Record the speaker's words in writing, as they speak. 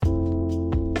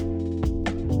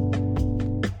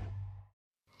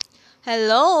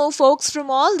Hello, folks from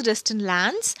all the distant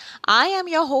lands. I am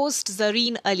your host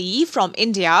Zarin Ali from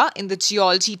India in the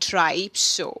Geology Tribe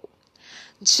show.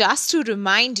 Just to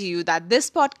remind you that this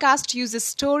podcast uses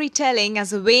storytelling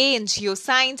as a way in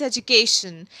geoscience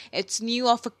education. It's new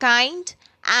of a kind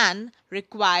and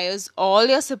requires all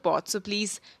your support. So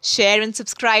please share and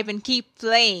subscribe and keep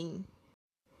playing.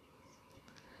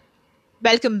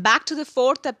 Welcome back to the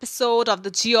fourth episode of the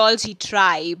Geology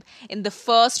Tribe. In the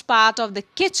first part of the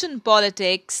kitchen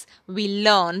politics, we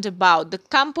learned about the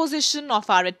composition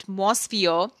of our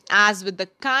atmosphere as with the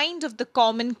kind of the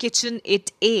common kitchen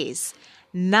it is.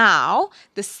 Now,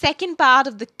 the second part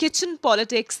of the kitchen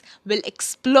politics will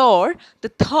explore the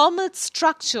thermal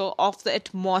structure of the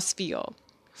atmosphere.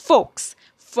 Folks,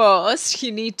 first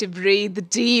you need to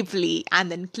breathe deeply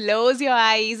and then close your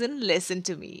eyes and listen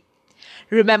to me.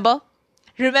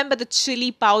 Remember the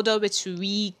chili powder which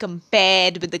we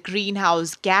compared with the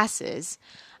greenhouse gases?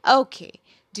 Okay,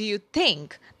 do you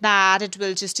think that it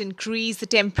will just increase the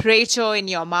temperature in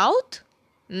your mouth?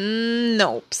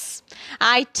 Nope.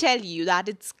 I tell you that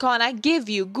it's gonna give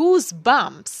you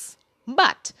goosebumps.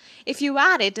 But if you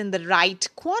add it in the right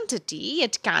quantity,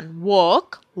 it can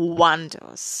work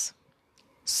wonders.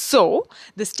 So,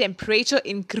 this temperature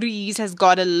increase has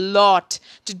got a lot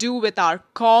to do with our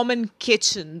common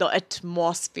kitchen, the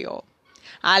atmosphere.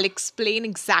 I'll explain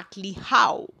exactly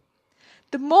how.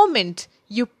 The moment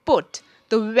you put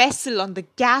the vessel on the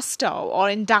gas stove or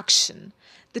induction,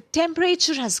 the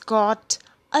temperature has got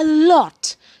a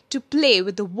lot to play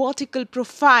with the vertical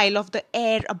profile of the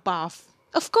air above.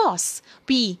 Of course,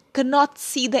 we cannot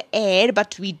see the air,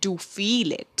 but we do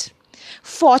feel it.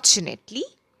 Fortunately,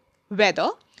 whether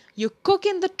you cook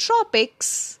in the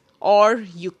tropics or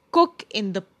you cook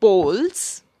in the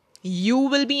poles, you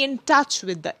will be in touch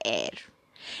with the air.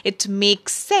 It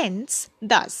makes sense,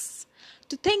 thus,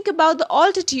 to think about the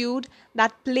altitude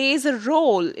that plays a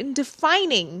role in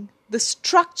defining the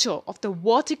structure of the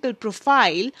vertical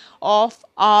profile of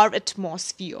our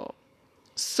atmosphere.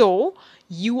 So,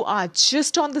 you are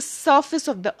just on the surface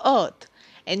of the earth,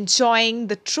 enjoying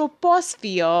the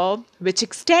troposphere, which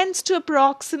extends to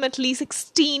approximately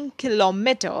 16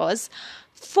 kilometers,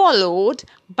 followed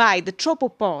by the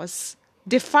tropopause,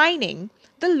 defining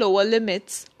the lower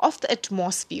limits of the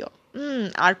atmosphere,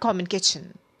 our common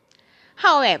kitchen.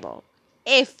 However,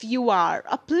 if you are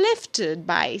uplifted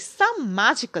by some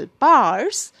magical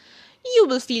powers, you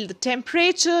will feel the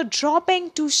temperature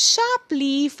dropping too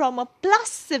sharply from a plus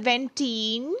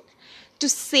 17 to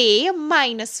say a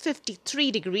minus 53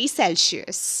 degrees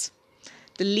Celsius.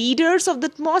 The leaders of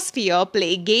the atmosphere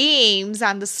play games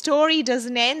and the story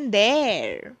doesn't end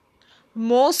there.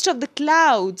 Most of the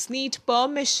clouds need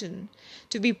permission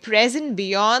to be present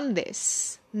beyond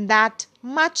this. That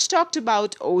much talked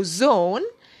about ozone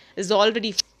is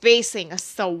already facing a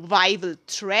survival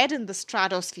threat in the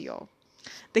stratosphere.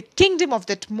 The kingdom of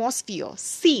the atmosphere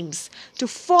seems to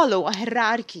follow a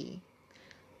hierarchy.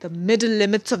 The middle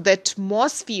limits of the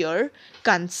atmosphere,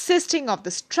 consisting of the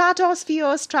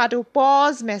stratosphere,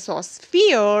 stratopause,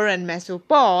 mesosphere, and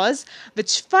mesopause,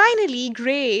 which finally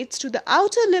grades to the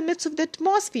outer limits of the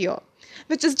atmosphere,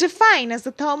 which is defined as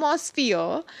the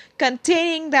thermosphere,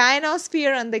 containing the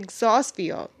ionosphere and the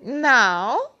exosphere.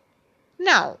 Now,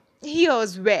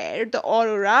 here's where the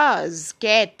auroras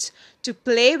get to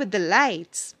play with the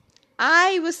lights.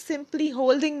 I was simply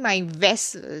holding my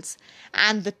vessels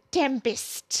and the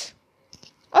tempest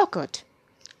occurred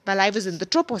while I was in the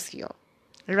troposphere.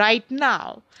 Right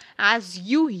now, as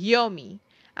you hear me,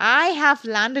 I have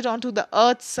landed onto the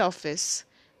Earth's surface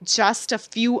just a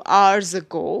few hours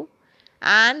ago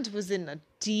and was in a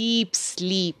deep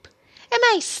sleep. Am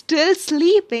I still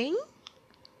sleeping?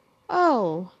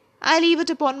 Oh, I leave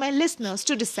it upon my listeners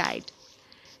to decide.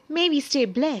 Maybe stay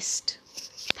blessed.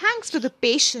 Thanks for the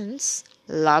patience.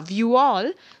 Love you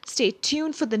all. Stay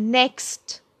tuned for the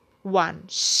next one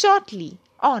shortly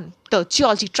on the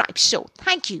Geology Tribe show.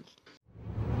 Thank you.